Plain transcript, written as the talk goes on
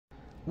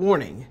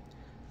Warning.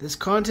 This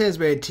content is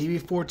rated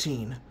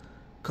TV-14.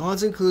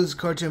 Content includes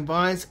cartoon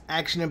violence,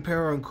 action, and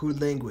peril, and crude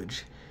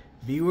language.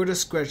 Viewer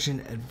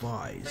discretion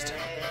advised.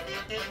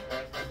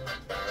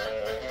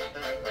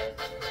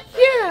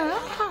 Yeah,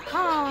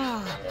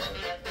 haha.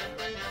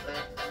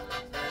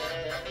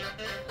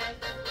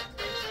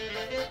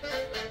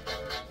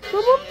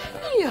 Mamma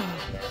mia.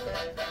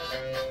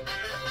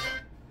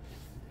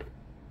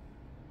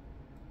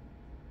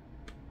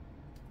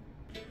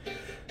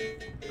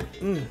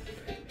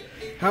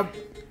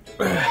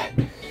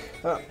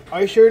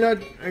 Are you sure you're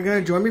not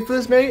gonna join me for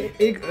this, mate?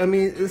 I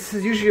mean, this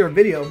is usually your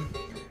video.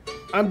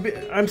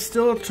 I'm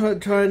still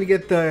trying to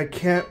get the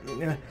Can't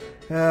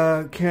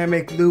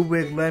Make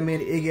Ludwig, Lemmy,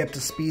 and Iggy up to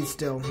speed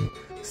still,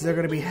 so they're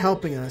gonna be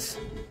helping us.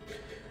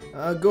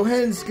 Go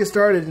ahead and get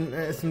started in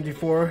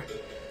SMG4.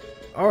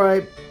 All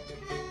right.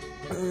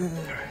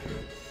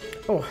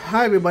 Oh,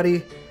 hi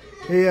everybody.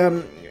 Hey,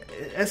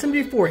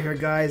 SMG4 here,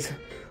 guys.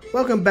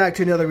 Welcome back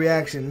to another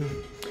reaction.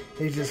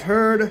 As you just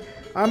heard,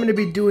 I'm going to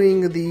be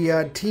doing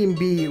the Team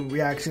B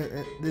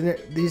reaction.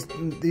 These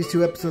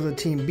two episodes of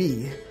Team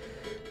B.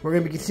 We're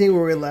going to be continuing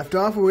where we left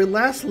off. Where we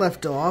last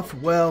left off,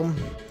 well,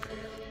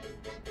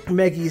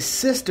 Maggie's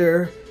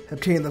sister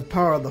obtained the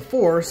power of the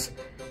Force,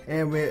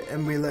 and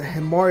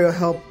Mario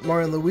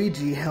and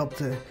Luigi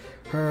helped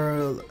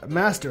her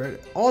master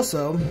it.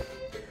 Also,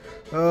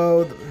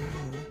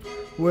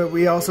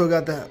 we also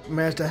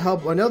managed to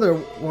help another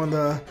one of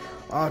the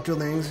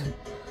Octolings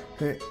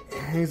to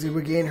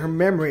regain her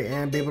memory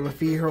and be able to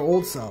feed her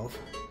old self.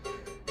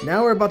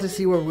 Now we're about to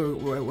see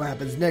what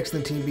happens next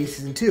in Team B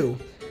Season 2.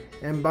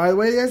 And by the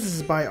way, guys, this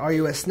is by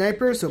RUS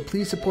Sniper, so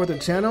please support the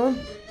channel.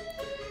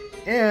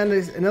 And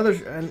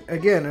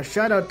again, a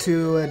shout out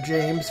to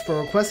James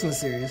for requesting the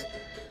series.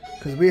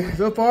 Because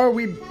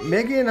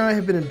Megan and I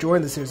have been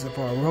enjoying the series so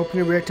far. We're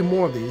hoping to react to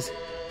more of these.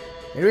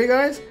 Anyway,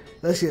 guys,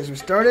 let's get this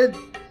started.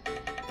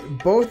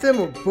 Both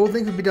links will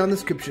be down in the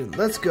description.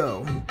 Let's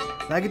go.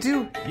 Like it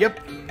too? Yep.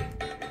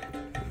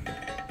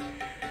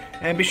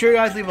 And be sure you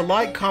guys leave a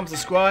like, comment,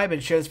 subscribe,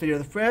 and share this video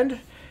with a friend.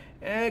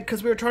 And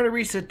because we're trying to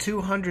reach the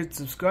 200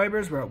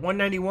 subscribers, we're at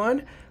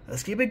 191.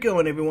 Let's keep it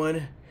going,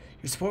 everyone.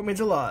 Your support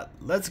means a lot.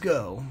 Let's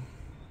go.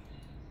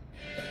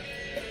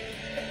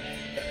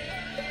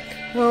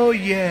 Oh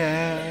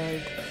yeah.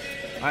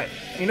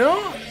 You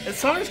know, this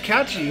song is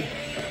catchy.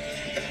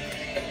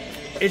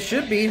 It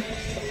should be.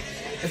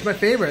 It's my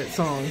favorite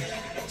song.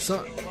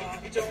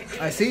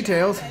 I see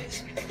Tails.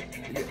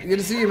 Good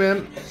to see you,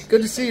 man.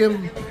 Good to see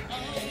him.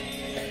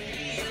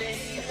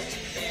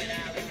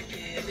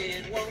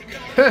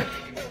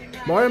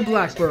 Martin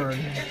Blackburn.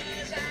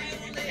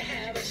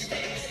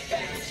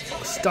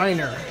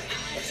 Steiner.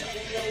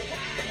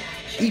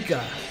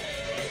 Ika.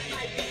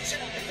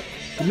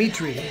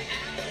 Dimitri.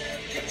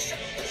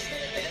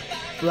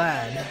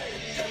 Vlad.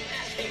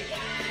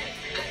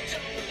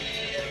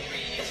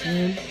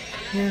 And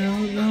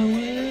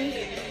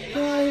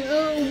right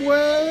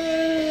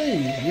away.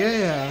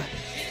 Yeah.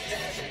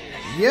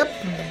 Yep.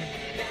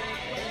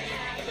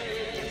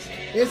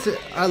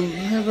 I'll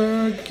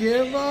never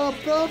give up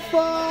the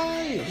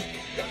fight.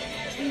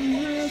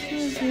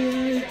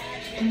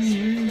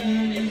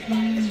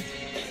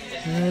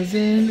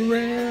 Hasn't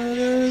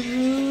rather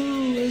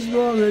who is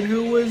wrong and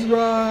who is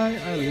right.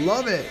 I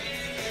love it.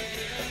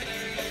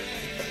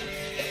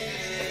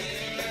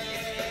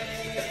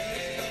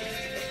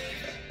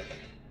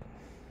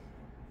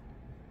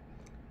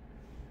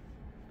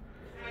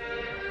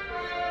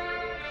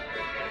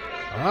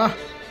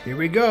 Here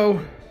we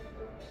go.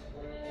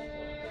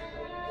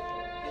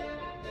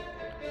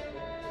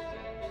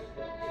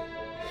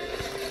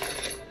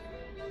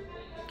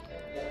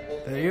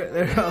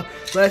 There,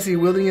 Alexsey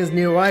wielding his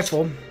new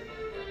rifle.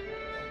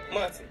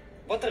 Martin,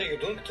 what are you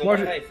doing to my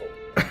rifle?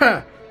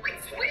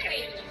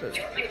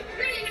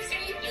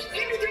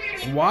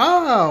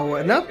 Wow,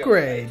 an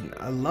upgrade.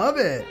 I love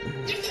it.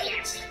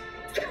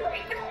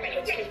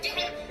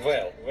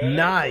 Well,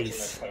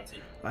 nice.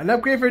 An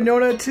upgrade for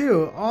Nona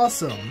too.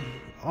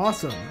 Awesome.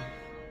 Awesome.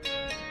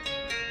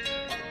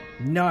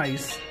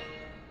 Nice.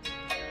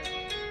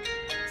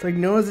 It's like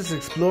Nona's just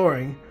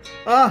exploring.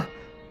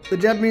 The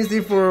Japanese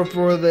theme from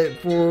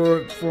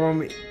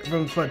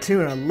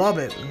Splatoon. I love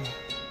it.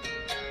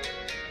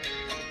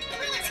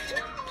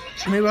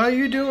 Hey, how are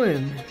you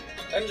doing?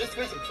 I'm just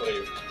waiting for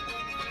you.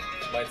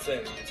 Might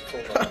say it's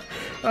cool now.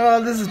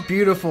 Oh, this is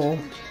beautiful.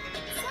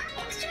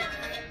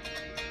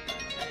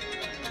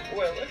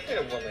 Well, I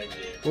have one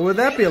idea. What would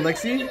that be,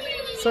 Alexsey?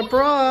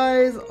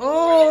 Surprise!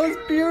 Oh, it's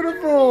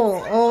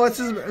beautiful! Oh, it's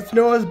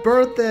Nona's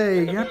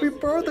birthday! Happy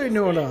birthday,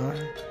 Nona!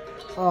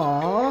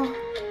 Aww.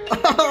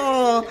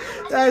 Oh,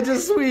 that's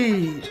just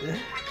sweet.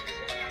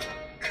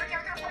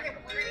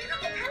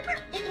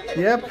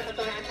 Yep.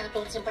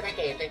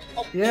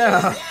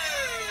 Yeah.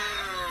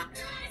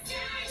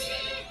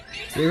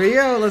 Here we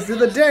go. Let's do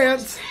the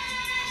dance.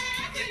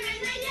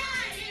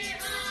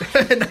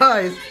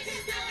 Nice.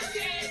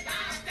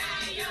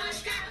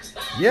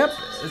 Yep.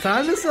 It's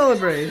time to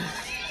celebrate.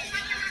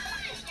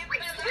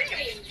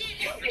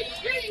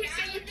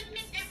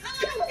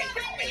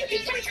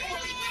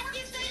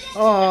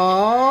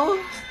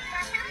 Aww.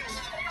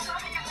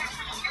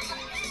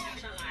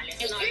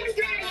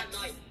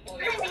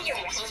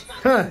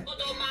 Huh.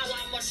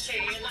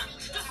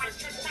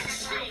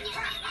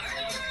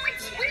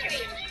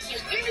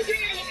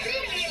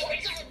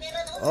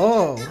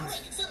 Oh.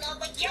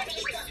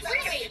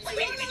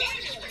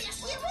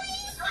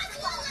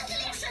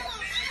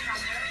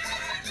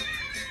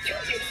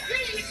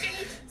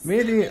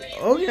 Maybe,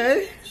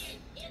 okay.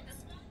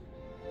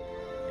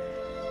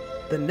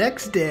 The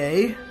next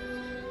day,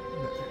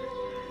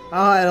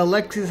 at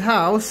Alexsey's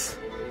house,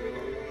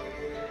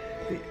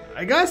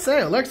 I gotta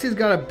say, Alexsey's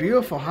got a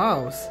beautiful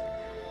house.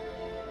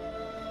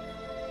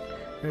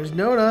 There's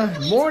Nona.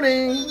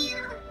 Morning.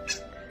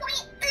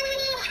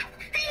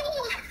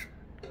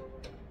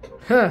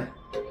 Huh.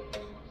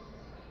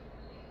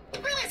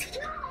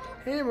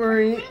 Hey,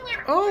 Marie.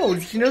 Oh,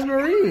 she knows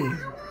Marie.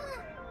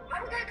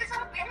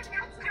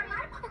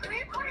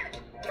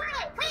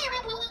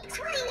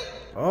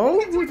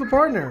 Oh, who's the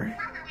partner?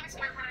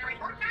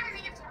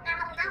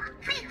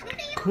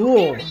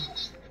 Cool.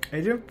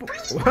 Agent.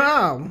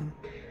 Wow.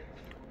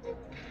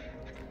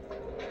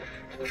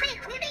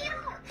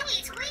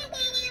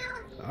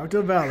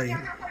 Octo Valley.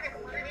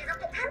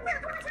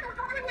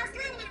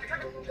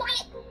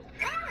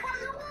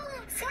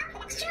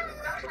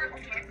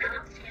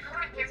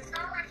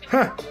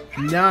 Huh.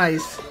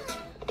 Nice.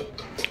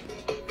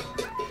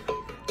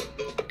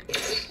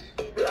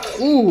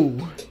 Ooh.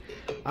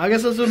 I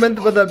guess that's what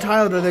meant with the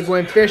title that they're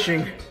going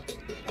fishing.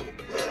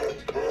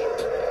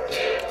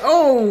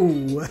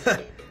 Oh!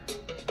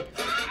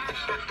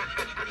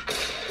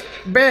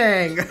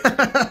 Bang!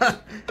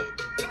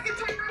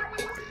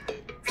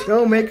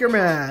 Don't make her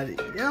mad.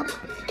 Yep.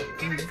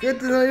 Good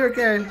to know you're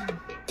okay.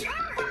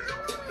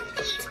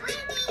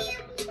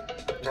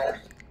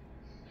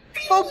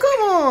 Oh,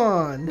 come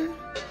on!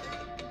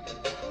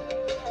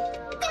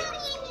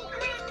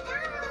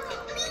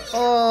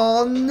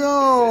 Oh,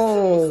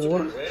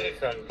 no!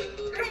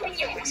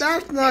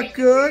 That's not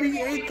good.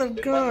 He ate the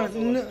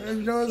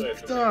gun. No,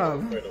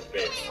 stop.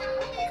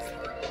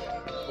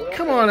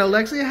 Come on,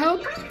 Alexsey,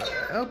 help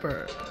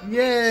her.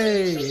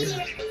 Yay!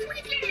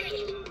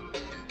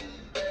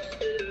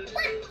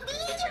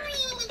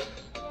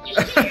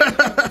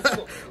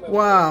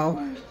 Wow.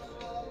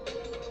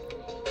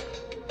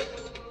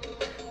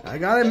 I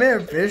gotta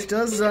admit, fish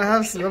does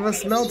have a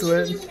smell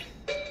to it.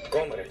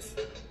 Comrades,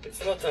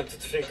 it's not time to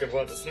think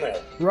about the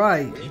smell.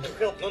 Right. We need to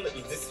help Nona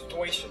in this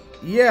situation.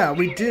 Yeah,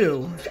 we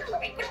do.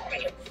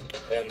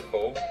 And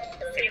hope.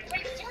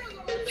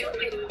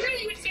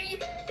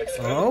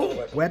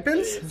 Oh,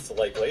 weapons? It's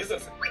like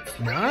lasers.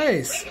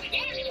 Nice.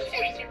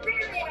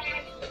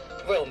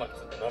 Well, Martin,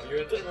 now you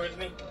interviewed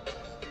me.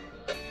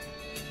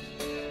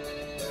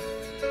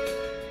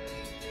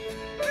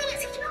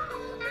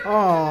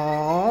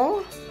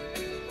 Aww.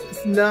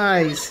 It's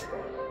nice.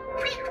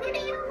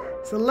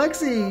 It's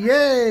Alexsey,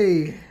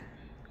 yay!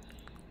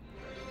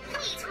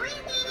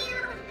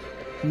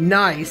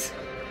 Nice.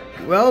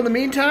 Well, in the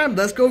meantime,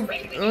 let's go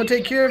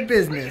take care of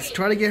business.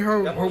 Try to get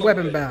her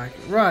weapon back.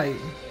 Right.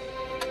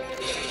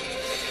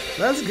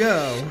 Let's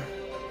go.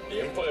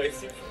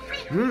 Impressive.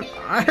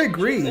 I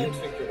agree. Don't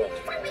think about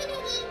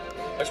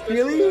it.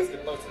 Really?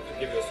 Ask Martin to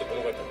give you a super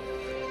weapon.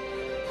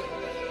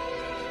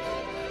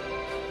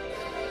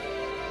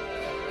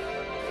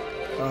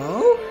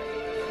 Oh?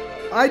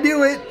 I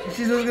knew it!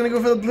 She's just gonna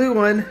go for the blue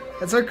one.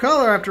 That's her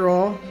color after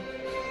all.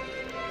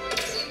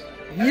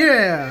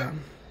 Yeah!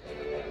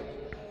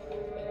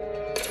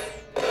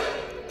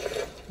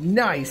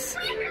 Nice!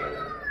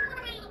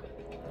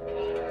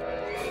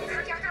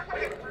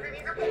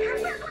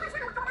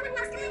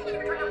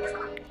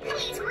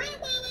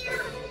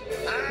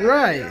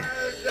 Right!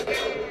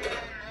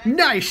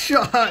 Nice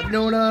shot,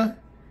 Nona!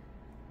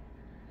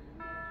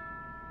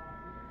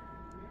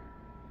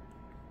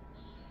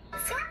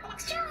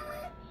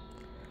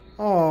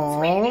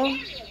 Aww.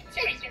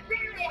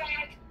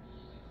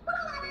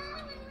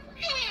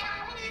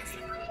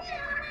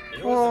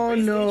 Oh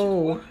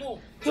no.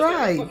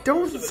 Right,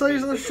 don't sell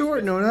yourself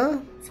short,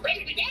 Nona.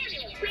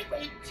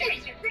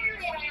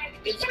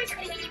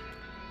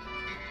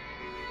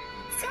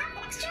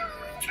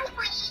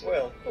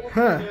 Well,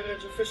 Huh.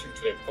 arrange a fishing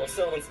trip for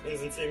salmon in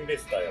the Team B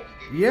style.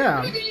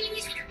 Yeah.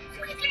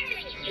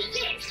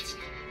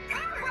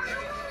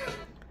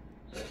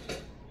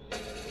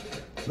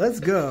 Let's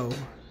go.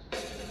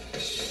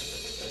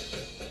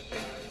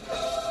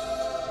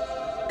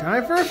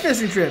 Time for a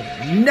fishing trip.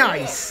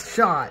 Nice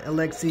shot,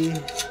 Alexsey.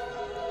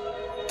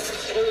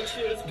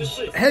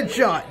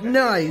 Headshot.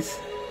 Nice.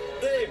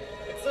 Dave,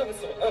 it's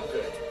also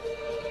upgrade.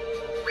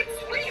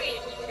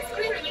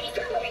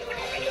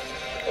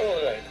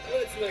 Alright,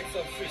 let's make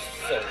some fish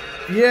salad.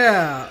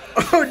 Yeah.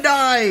 Oh,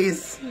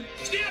 nice.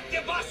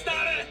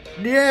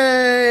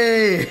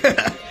 Yay.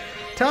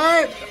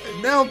 Time.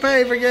 They'll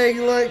pay for getting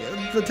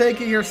for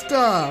taking your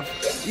stuff.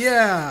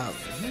 Yeah.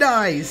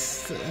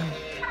 Nice.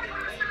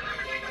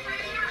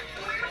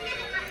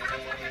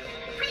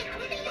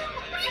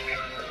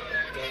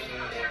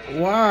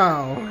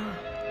 Wow.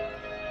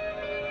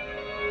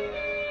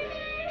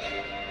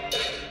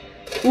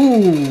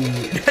 Ooh,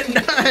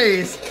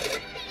 nice.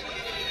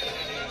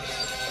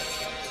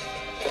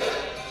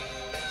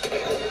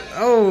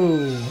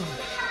 Oh.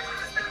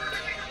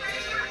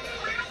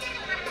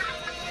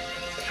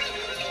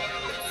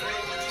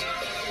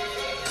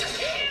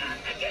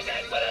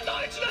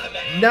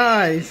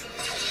 Nice.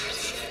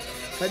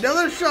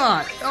 Another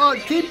shot. Oh,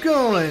 keep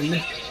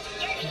going.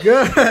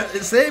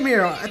 Good. Same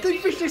here. I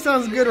think fish stick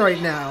sounds good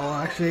right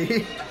now,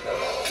 actually.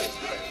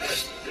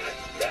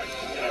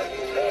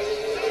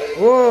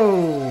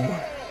 Whoa.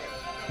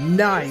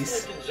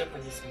 Nice.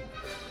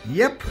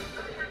 Yep.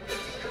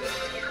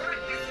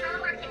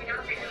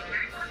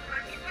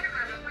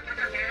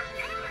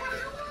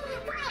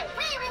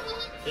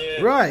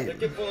 Yeah, Right. They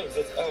keep telling us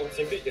that our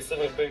Team B is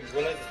never being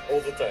grenades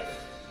all the time.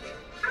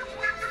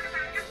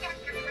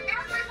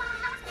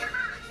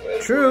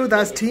 True,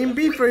 that's Team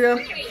B for you.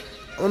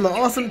 One of the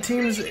awesome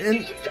teams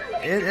in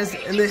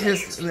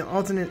the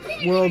alternate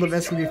world of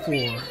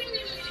SMG4.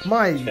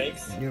 My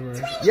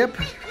universe. Yep.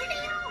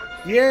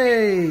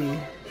 Yay.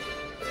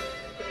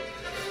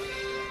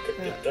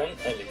 Captain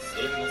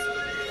Alexsey.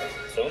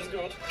 Sounds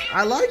good.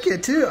 I like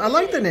it too. I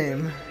like the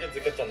name. Get the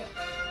katana.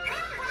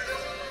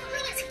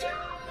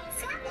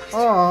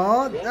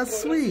 Aw,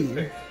 that's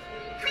sweet.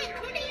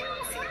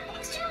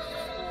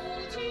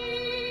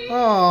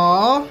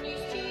 Aw.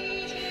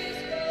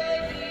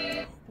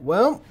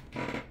 Well,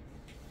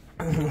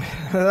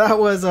 that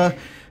was a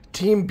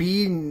Team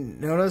B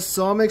Nona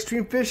Salmon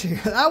Extreme Fishing.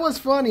 That was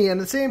funny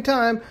and at the same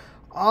time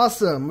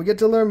awesome. We get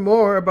to learn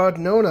more about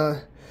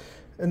Nona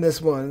in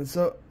this one.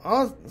 So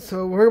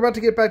we're about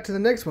to get back to the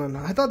next one.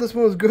 I thought this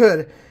one was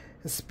good.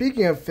 And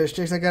speaking of fish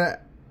sticks,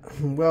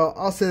 well,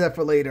 I'll say that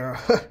for later.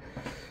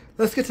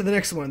 Let's get to the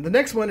next one. The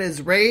next one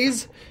is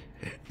raise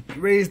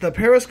the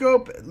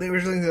periscope, leave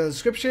link in the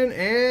description,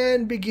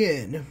 and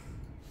begin.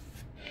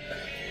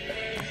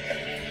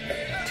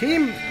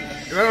 Team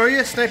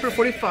Area Sniper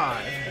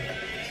 45.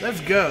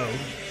 Let's go.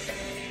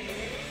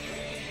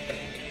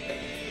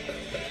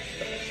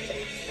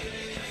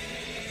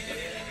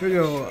 Here we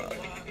go.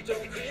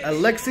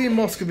 Alexsey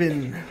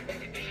Moscovin.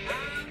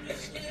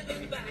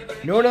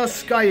 Nona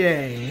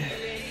Skyang.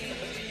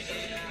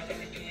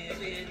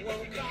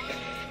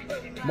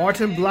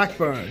 Martin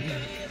Blackburn.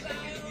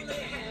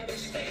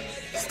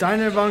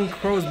 Steiner von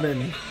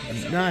Krosman.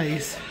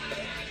 Nice.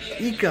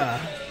 Ika.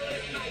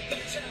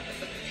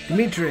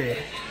 Dmitry.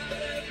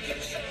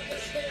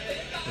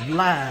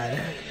 Vlad.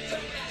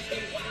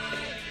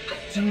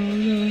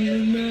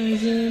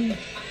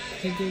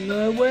 Taking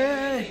my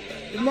way,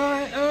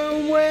 my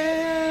own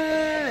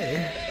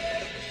way.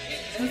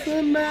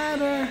 Doesn't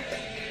matter.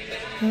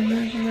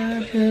 Nothing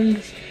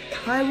happens.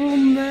 I will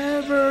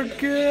never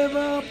give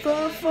up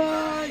the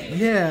fight.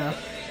 Yeah.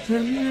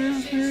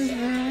 Doesn't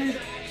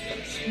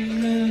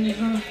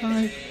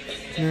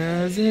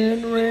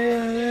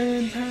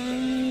really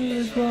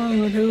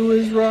matter who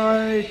is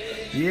right.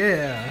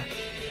 Yeah.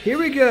 Here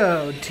we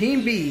go.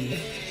 Team B.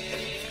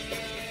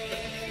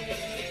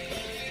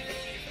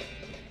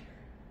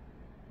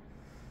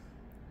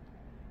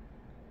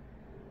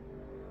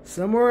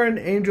 Somewhere in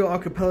Angel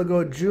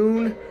Archipelago,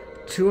 June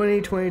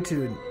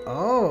 2022.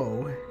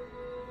 Oh.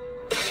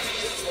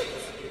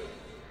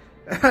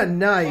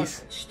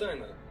 Nice.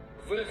 Steiner,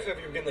 where have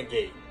you been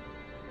again?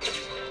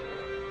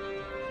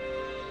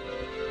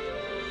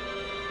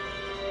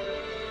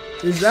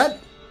 Is that?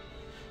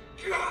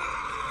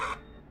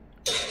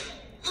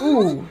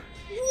 Ooh.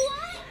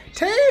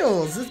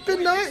 Tails! It's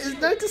been nice.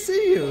 It's nice to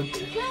see you.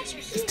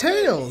 It's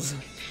Tails.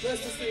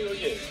 Nice to see you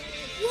again.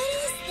 What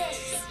is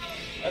this?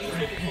 I'm just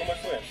looking for my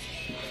friend.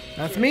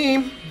 That's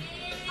me.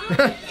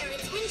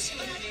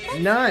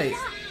 Nice.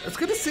 It's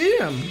good to see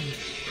him.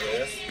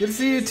 Yes. Good to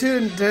see you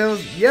too,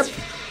 Tails. Yep.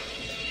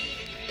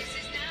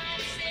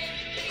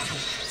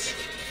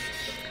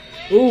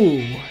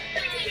 Ooh.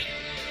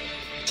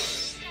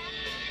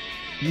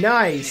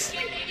 Nice.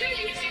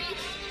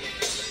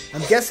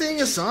 I'm guessing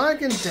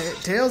Sonic and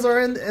Tails are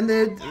in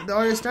the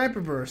Aria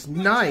Sniperverse.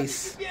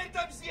 Nice.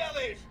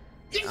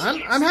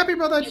 I'm happy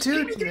about that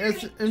too.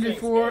 And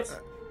before,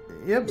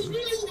 yep.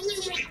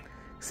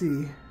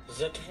 See,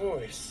 That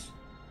voice.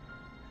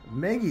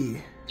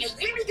 Maggie.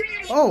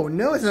 Oh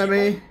no, it's not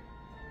me.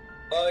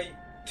 I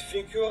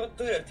think you are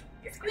dead.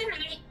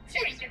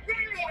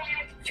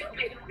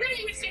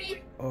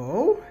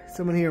 Oh,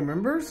 someone here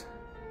remembers.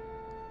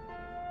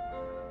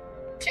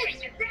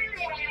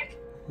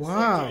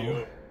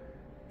 Wow.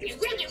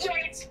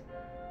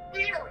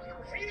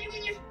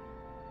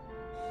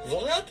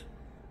 What?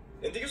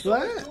 And you saw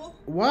What? it too?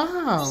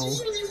 Wow.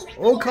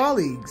 Old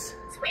colleagues.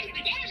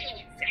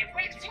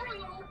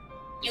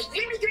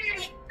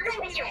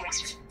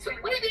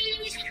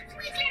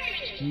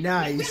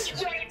 Nice.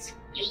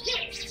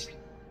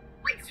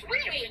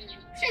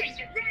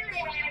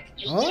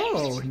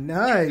 Oh,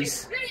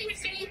 nice.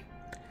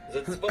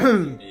 That's what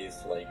it is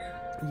like.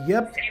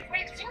 Yep.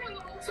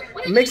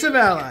 A mix of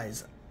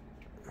allies.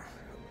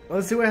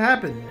 Let's see what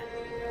happened.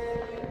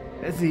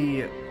 Let's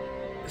see.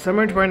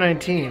 Summer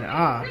 2019.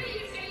 Ah.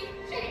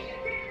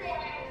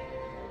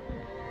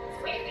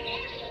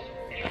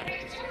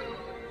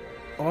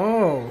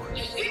 Oh.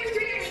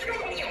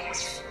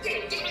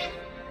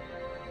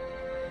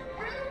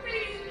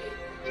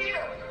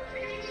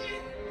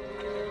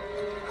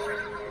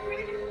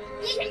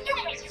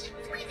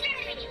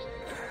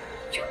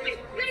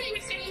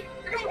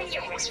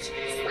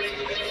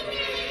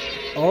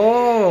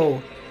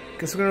 Oh.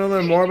 Guess we're gonna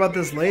learn more about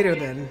this later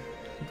then.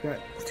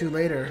 It's too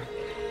later.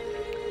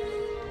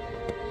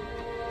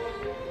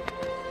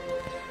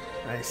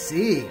 I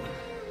see.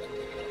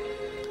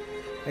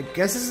 I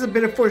guess this is a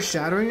bit of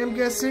foreshadowing, I'm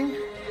guessing.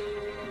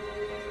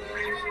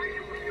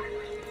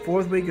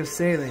 4th week of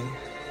sailing.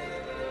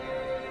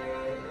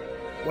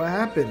 What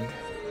happened?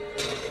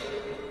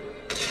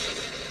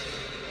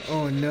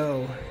 Oh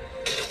no.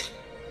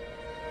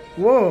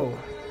 Whoa.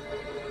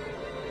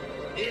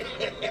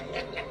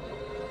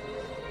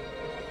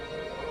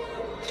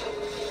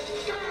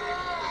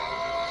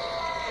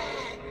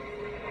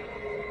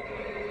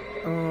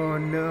 Oh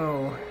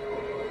no.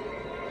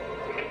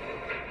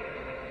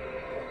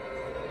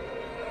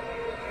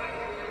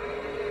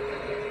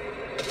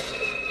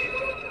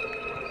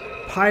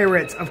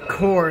 Pirates, of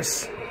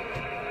course.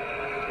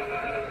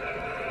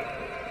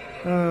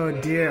 Oh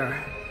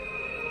dear.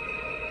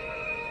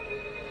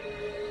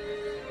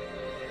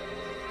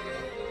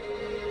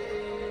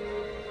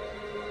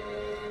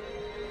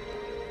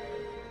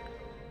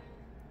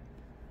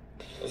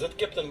 That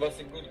captain was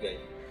a good guy.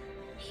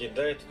 He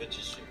died with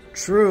his ship.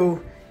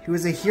 True, he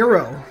was a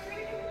hero.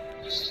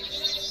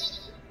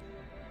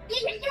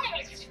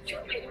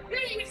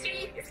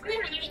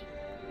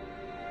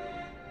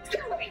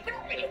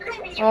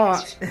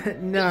 Oh,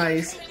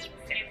 nice.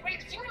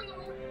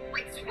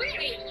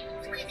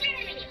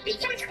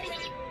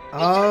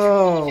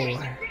 Oh,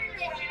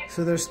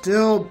 so they're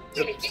still,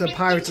 the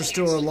pirates are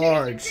still at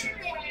large.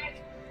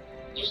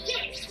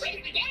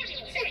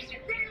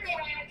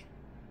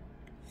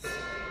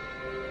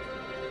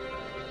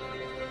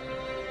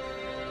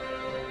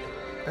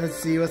 Let's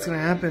see what's gonna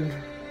happen.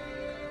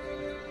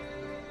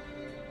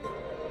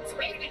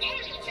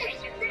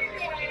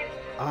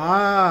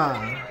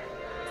 Ah,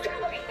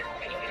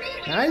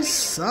 nice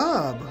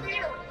sub.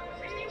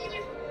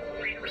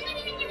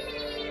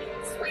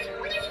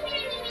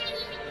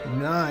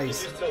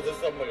 Nice.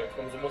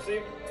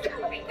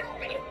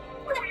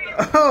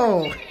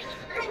 Oh.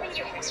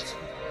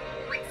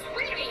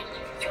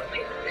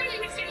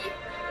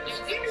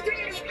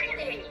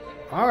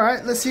 All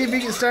right, let's see if he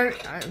can start.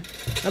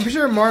 I'm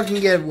sure Mark can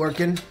get it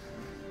working.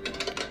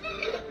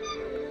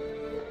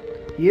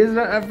 He is,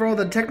 after all,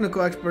 the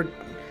technical expert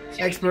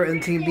in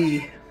Team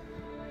B.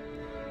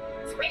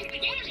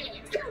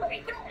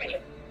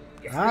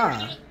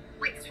 Ah.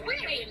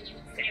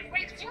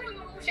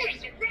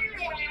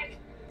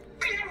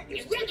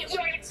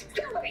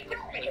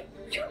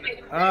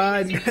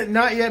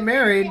 Not yet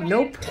married.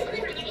 Nope.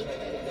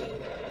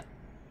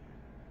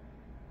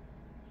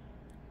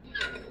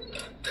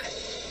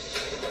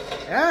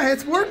 Yeah,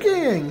 it's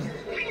working.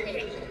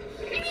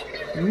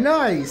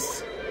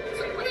 Nice.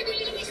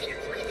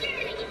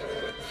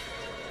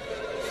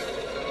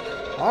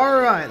 All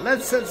right,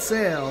 let's set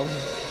sail.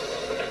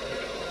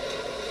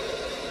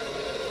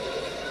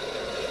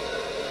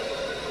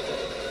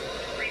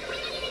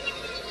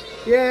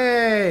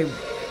 Yay!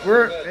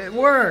 It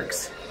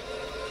works.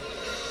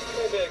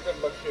 Maybe I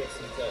come back here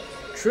sometime.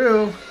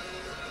 True.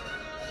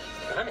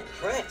 I'm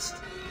impressed.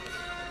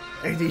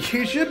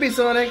 You should be,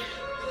 Sonic.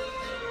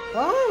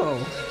 Oh,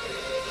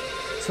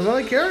 some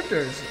other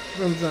characters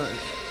from Sonic.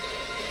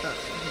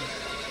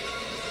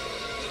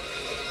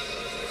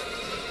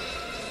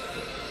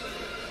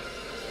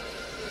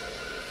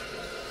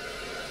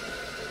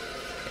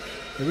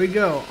 Here we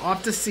go,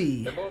 off to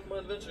sea. About my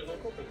adventure in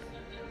Alcopin.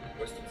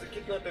 West of the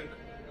kidnapping,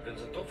 then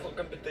the top for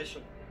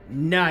competition.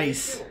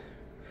 Nice.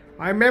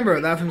 I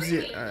remember that from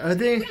I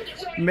think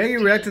Maggie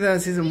reacted to that in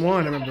season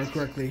 1, I remember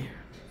correctly.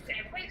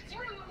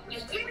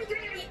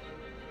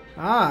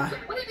 Ah.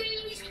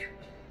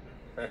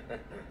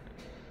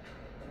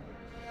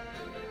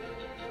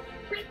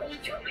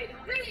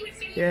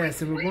 Yeah,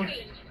 Civil War.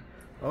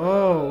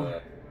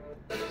 Oh.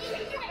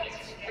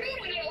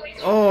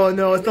 Oh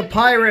no, it's the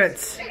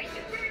pirates.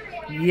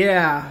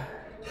 Yeah.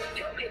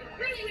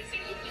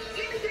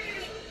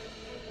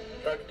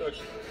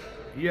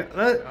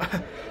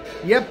 Yeah.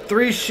 Yep,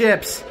 3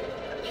 ships.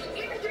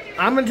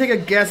 I'm gonna take a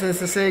guess, and it's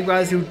the same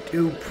guys who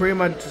pretty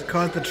much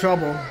caused the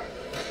trouble.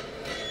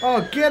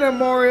 Oh, get him,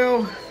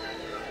 Mario!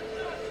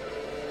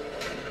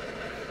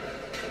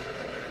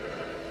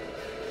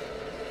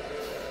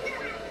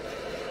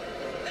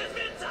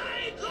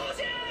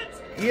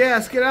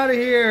 Yes, get out of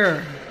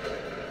here!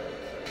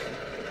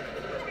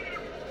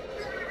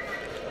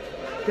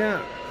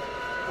 Yeah.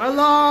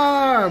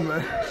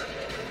 Alarm!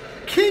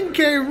 King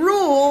K.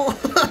 Rool!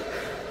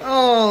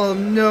 Oh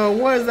no,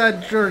 what is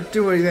that jerk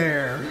doing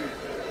there?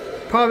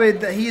 Probably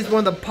that he's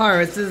one of the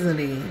pirates, isn't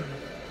he?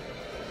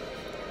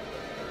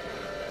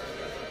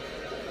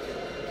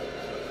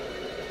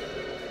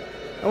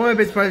 I wouldn't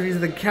be surprised if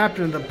he's the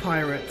captain of the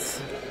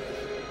pirates.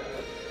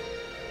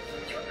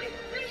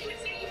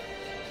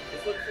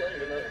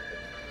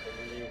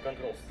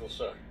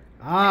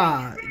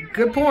 Ah,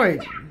 good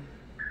point.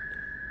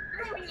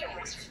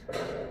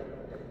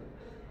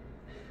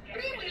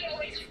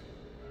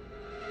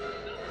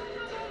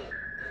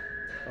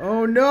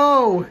 Oh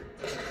no!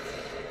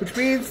 Which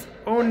means,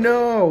 oh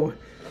no!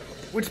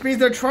 Which means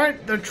they're trying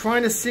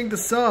to sink the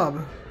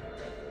sub.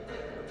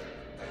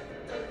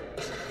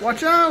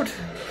 Watch out!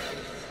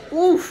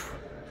 Oof!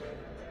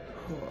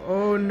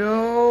 Oh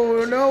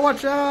no! No!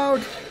 Watch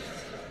out!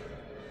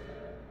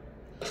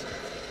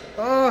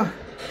 Oh!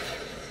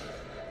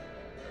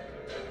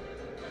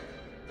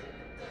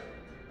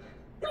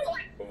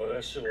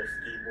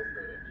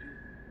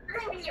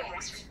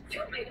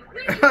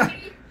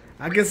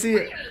 I can see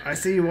it. I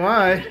see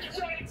why.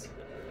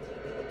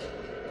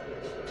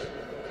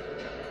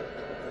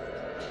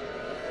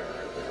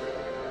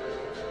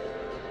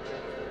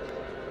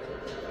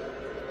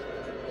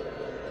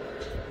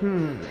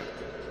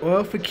 Well,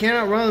 if we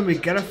cannot run them, we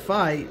gotta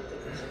fight.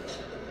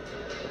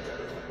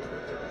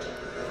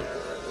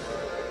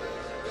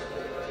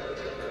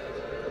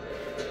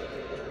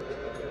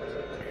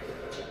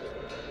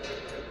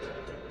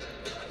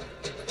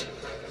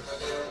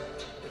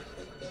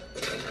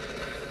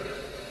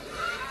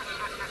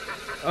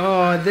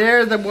 Oh,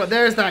 there's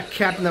that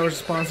captain that was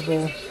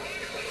responsible.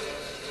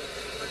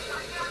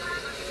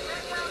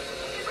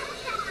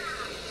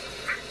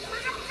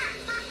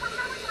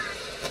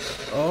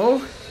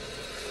 Oh.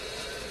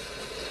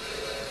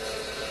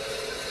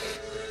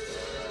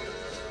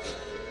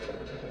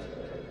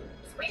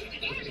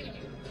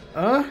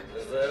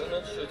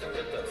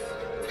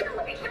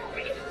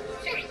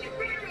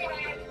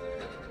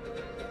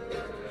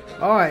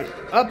 Alright,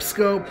 up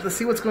scope, let's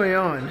see what's going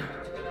on.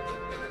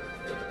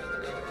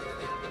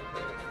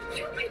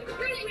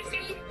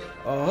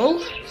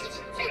 Oh?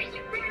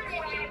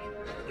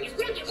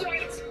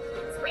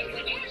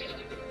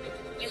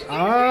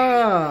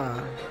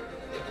 Ah.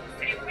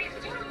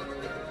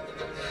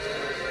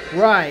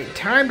 Right,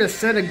 time to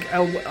set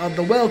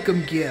the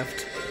welcome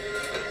gift.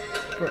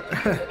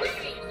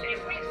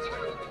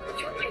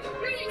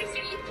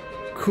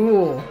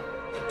 Cool.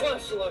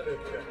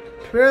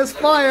 Here's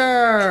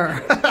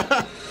fire!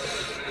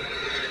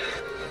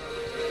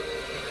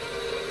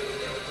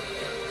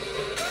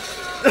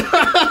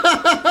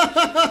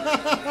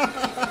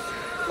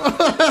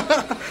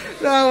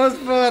 That was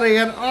funny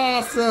and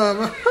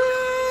awesome.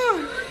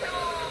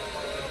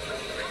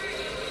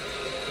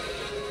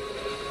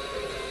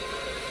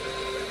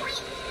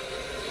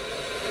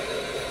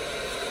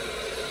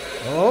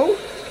 Oh?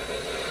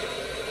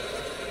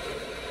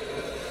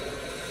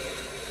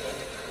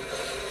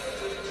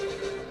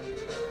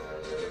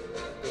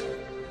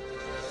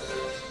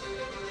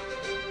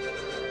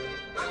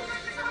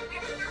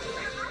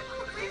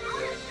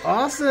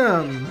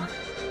 Awesome.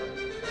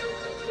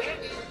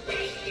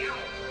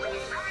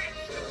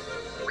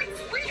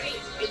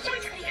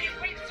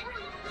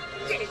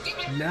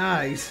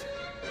 Nice.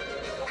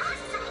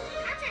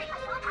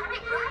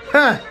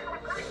 Huh. I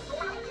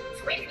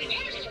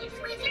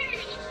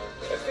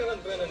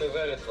haven't been in a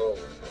very long.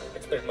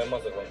 Expect my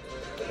mother one.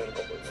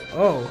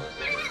 Oh.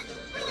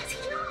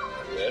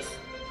 Yes?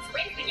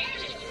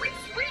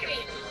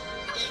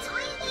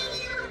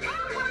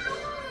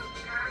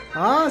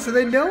 Ah, so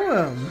they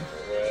know him.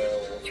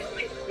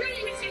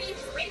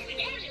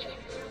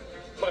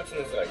 Martin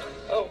is right.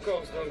 Our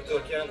course going to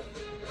ocean.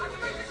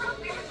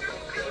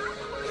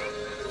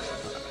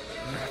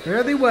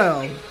 Fairly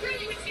well.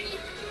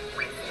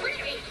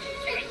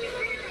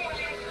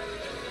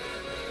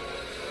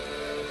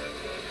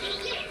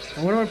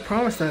 I wonder what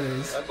promise that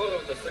is. I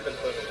borrowed the second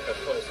version of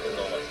Peril from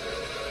Nona.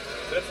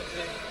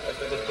 Recently, I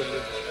started to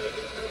live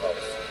in the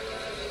house.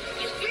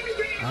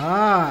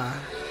 Ah.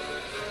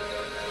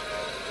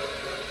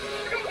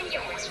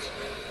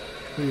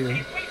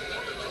 Here.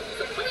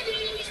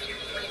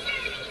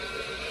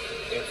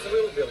 It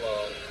will be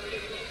long.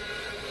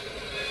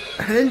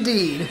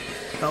 Indeed.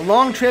 A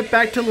long trip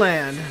back to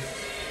land.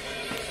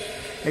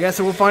 I guess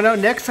we'll find out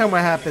next time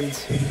what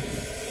happens.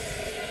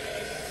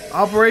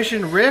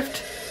 Operation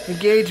Rift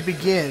Engage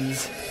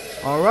begins.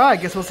 Alright,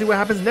 I guess we'll see what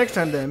happens next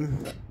time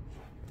then.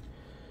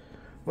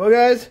 Well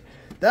guys,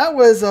 that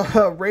was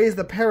Raise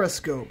the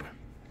Periscope.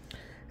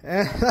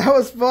 And that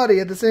was funny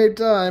at the same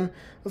time.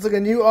 Looks like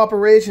a new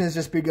operation has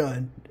just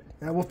begun.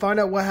 And we'll find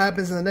out what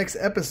happens in the next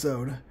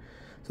episode.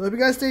 So if you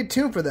guys stay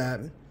tuned for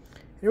that.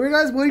 Anyway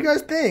guys, what do you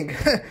guys think?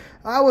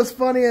 That was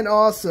funny and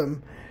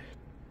awesome.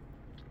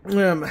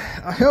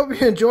 I hope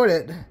you enjoyed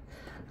it.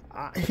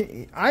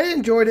 I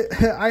enjoyed it.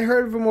 I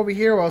heard from over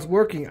here while I was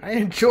working. I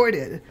enjoyed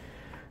it.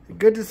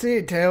 Good to see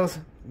you, Tails.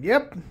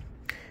 Yep.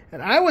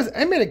 And I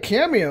made a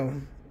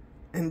cameo.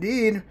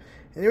 Indeed.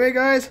 Anyway,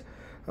 guys,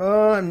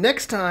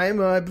 next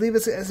time, I believe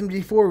it's an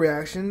SMG4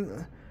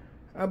 reaction.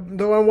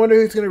 Though I wonder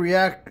who's going to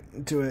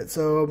react to it.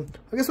 So,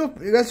 I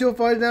guess you'll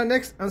find out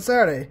next on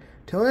Saturday.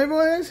 Till then,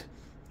 everyone,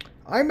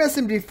 I'm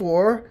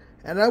SMG4,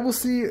 and I will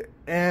see you.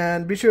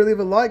 And be sure to leave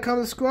a like,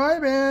 comment,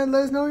 subscribe, and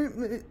let us know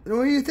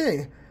what you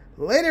think.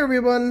 Later,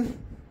 everyone.